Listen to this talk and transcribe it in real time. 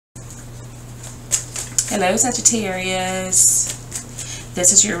Hello Sagittarius.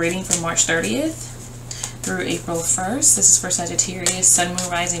 This is your reading from March 30th through April 1st. This is for Sagittarius, Sun, Moon,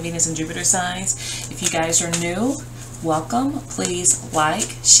 Rising, Venus, and Jupiter signs. If you guys are new, welcome. Please like,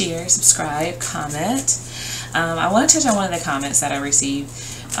 share, subscribe, comment. I want to touch on one of the comments that I received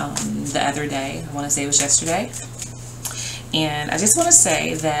the other day. I want to say it was yesterday. And I just want to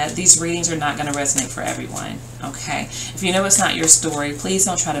say that these readings are not going to resonate for everyone, okay? If you know it's not your story, please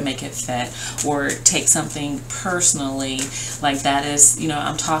don't try to make it fit or take something personally like that is, you know,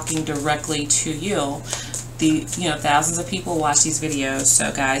 I'm talking directly to you. Thousands of people watch these videos,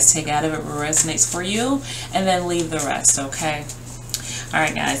 so guys, take out of it what resonates for you and then leave the rest, okay?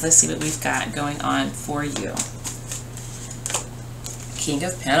 Alright guys, let's see what we've got going on for you. King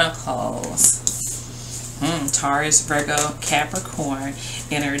of Pentacles. Taurus, Virgo, Capricorn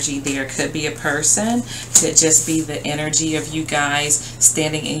energy. There could be a person to just be the energy of you guys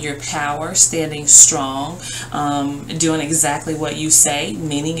standing in your power, standing strong, doing exactly what you say,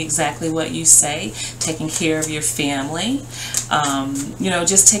 meaning exactly what you say, taking care of your family,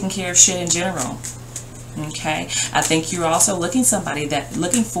 just taking care of shit in general. Okay, I think you're also looking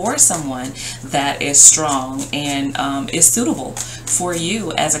for someone that is strong and is suitable for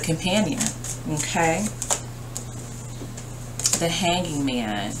you as a companion. Okay, the Hanging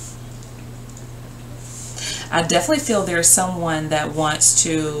Man. I definitely feel there's someone that wants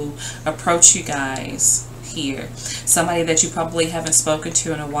to approach you guys here. Somebody that you probably haven't spoken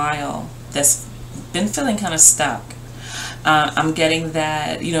to in a while that's been feeling kind of stuck. I'm getting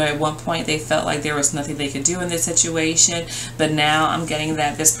that, at one point they felt like there was nothing they could do in this situation, but now I'm getting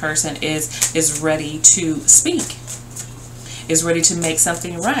that this person is ready to speak, is ready to make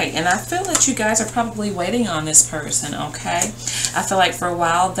something right. And I feel that you guys are probably waiting on this person, okay? I feel like for a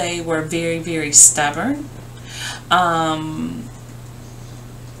while they were very, very stubborn, and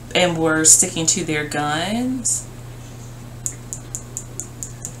were sticking to their guns.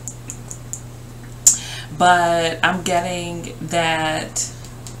 But I'm getting that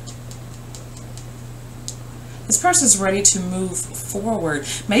this person's ready to move forward.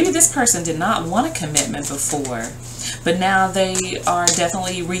 Maybe this person did not want a commitment before, but now they are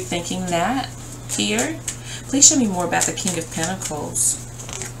definitely rethinking that here. Please show me more about the King of Pentacles.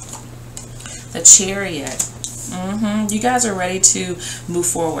 The Chariot. You guys are ready to move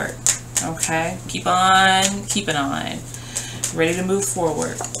forward. Okay? Keep on keeping on. Ready to move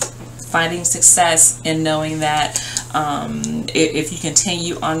forward. Finding success in knowing that if you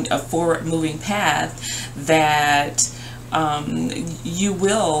continue on a forward moving path, that you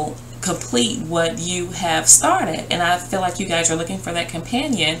will complete what you have started. And I feel like you guys are looking for that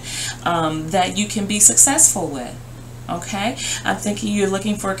companion that you can be successful with. Okay, I'm thinking you're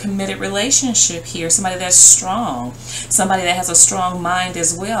looking for a committed relationship here, somebody that's strong, somebody that has a strong mind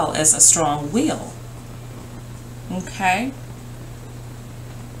as well as a strong will. Okay,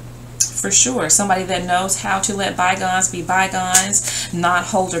 for sure, somebody that knows how to let bygones be bygones, not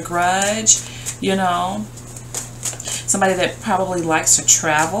hold a grudge, somebody that probably likes to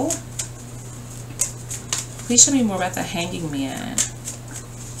travel. Please show me more about the Hanging Man.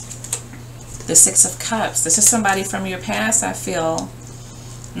 The Six of Cups. This is somebody from your past, I feel.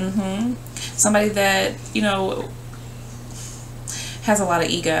 Somebody that, has a lot of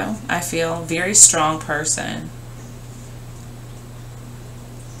ego, I feel. Very strong person.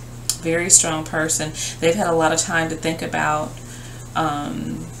 Very strong person. They've had a lot of time to think about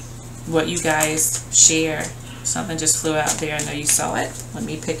what you guys share. Something just flew out there. I know you saw it. Let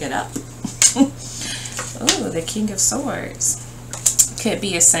me pick it up. Oh, the King of Swords. Could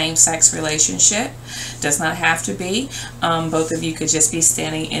be a same-sex relationship. Does not have to be. Both of you could just be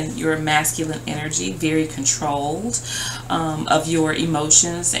standing in your masculine energy, very controlled of your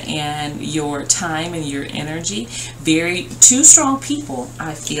emotions and your time and your energy. Two strong people,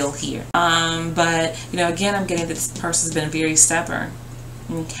 I feel here. But, again, I'm getting that this person's been very stubborn.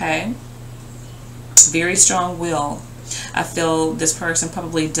 Okay? Very strong will. I feel this person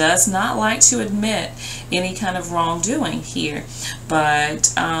probably does not like to admit any kind of wrongdoing here,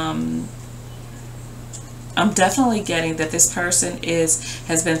 but I'm definitely getting that this person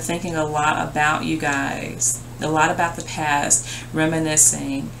has been thinking a lot about you guys, a lot about the past,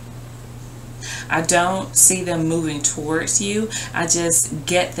 reminiscing. I don't see them moving towards you. I just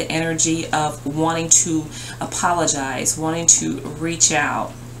get the energy of wanting to apologize, wanting to reach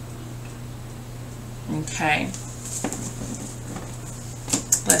out. Okay.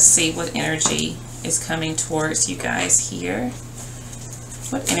 Let's see what energy is coming towards you guys here.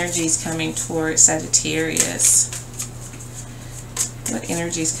 What energy is coming towards Sagittarius? What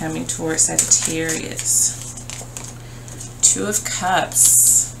energy is coming towards Sagittarius? Two of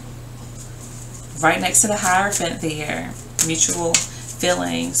Cups. Right next to the Hierophant there. Mutual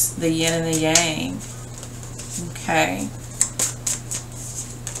feelings, the yin and the yang. Okay.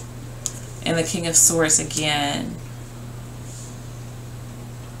 And the King of Swords again.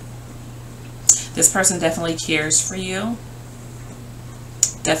 This person definitely cares for you.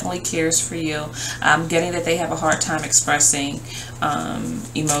 Definitely cares for you. I'm getting that they have a hard time expressing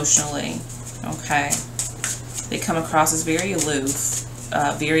emotionally. Okay. They come across as very aloof,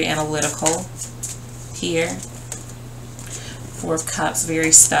 very analytical here. Four of Cups,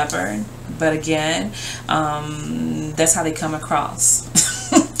 very stubborn. But again, that's how they come across.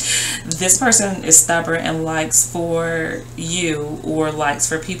 This person is stubborn and likes for you, or likes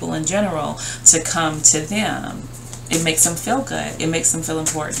for people in general, to come to them. It makes them feel good. It makes them feel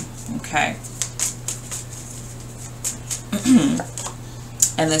important. Okay.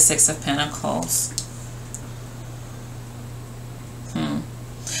 And the Six of Pentacles.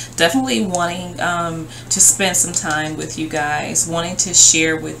 Definitely wanting to spend some time with you guys. Wanting to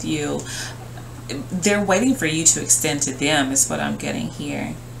share with you. They're waiting for you to extend to them is what I'm getting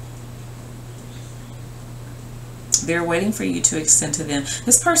here. They're waiting for you to extend to them.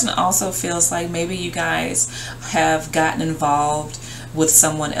 This person also feels like maybe you guys have gotten involved with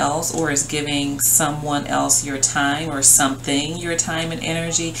someone else, or is giving someone else your time or something, your time and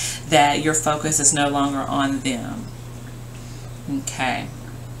energy, that your focus is no longer on them. Okay.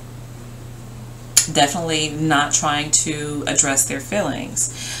 Definitely not trying to address their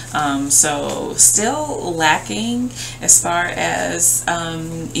feelings. So still lacking as far as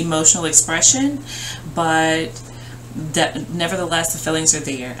emotional expression, but nevertheless, the feelings are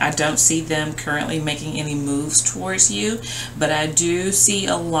there. I don't see them currently making any moves towards you, but I do see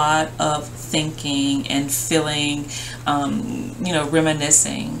a lot of thinking and feeling, you know,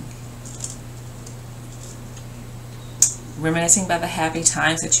 reminiscing by the happy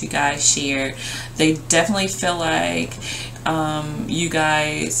times that you guys shared. They definitely feel like you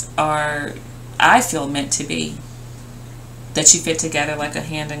guys are, I feel, meant to be. That you fit together like a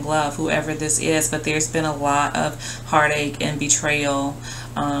hand in glove, whoever this is. But there's been a lot of heartache and betrayal.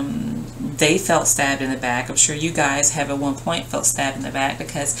 They felt stabbed in the back. I'm sure you guys have at one point felt stabbed in the back,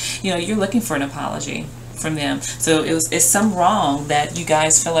 because, you know, you're looking for an apology from them. So it's some wrong that you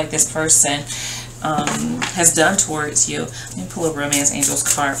guys feel like this person has done towards you. Let me pull a Romance Angels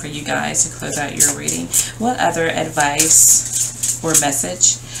card for you guys to close out your reading. What other advice or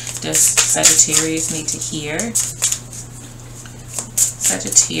message does Sagittarius need to hear?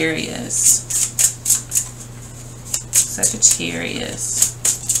 Sagittarius.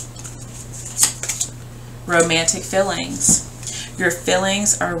 Romantic feelings. Your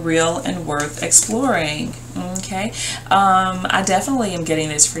feelings are real and worth exploring. Okay. I definitely am getting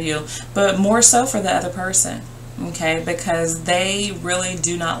this for you, but more so for the other person. Okay, because they really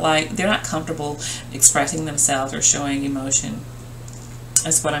do not like, they're not comfortable expressing themselves or showing emotion.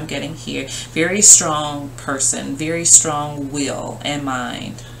 That's what I'm getting here. Very strong person, very strong will and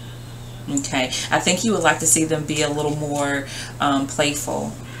mind. Okay, I think you would like to see them be a little more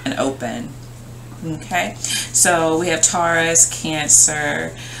playful and open. Okay, so we have Taurus,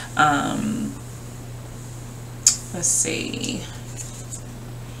 Cancer, let's see,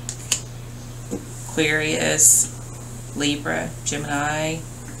 Aquarius, Libra, Gemini,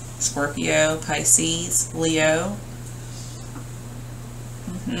 Scorpio, Pisces, Leo.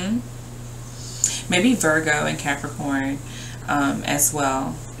 Maybe Virgo and Capricorn as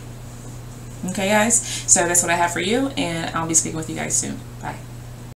well. Okay, guys, so that's what I have for you, and I'll be speaking with you guys soon.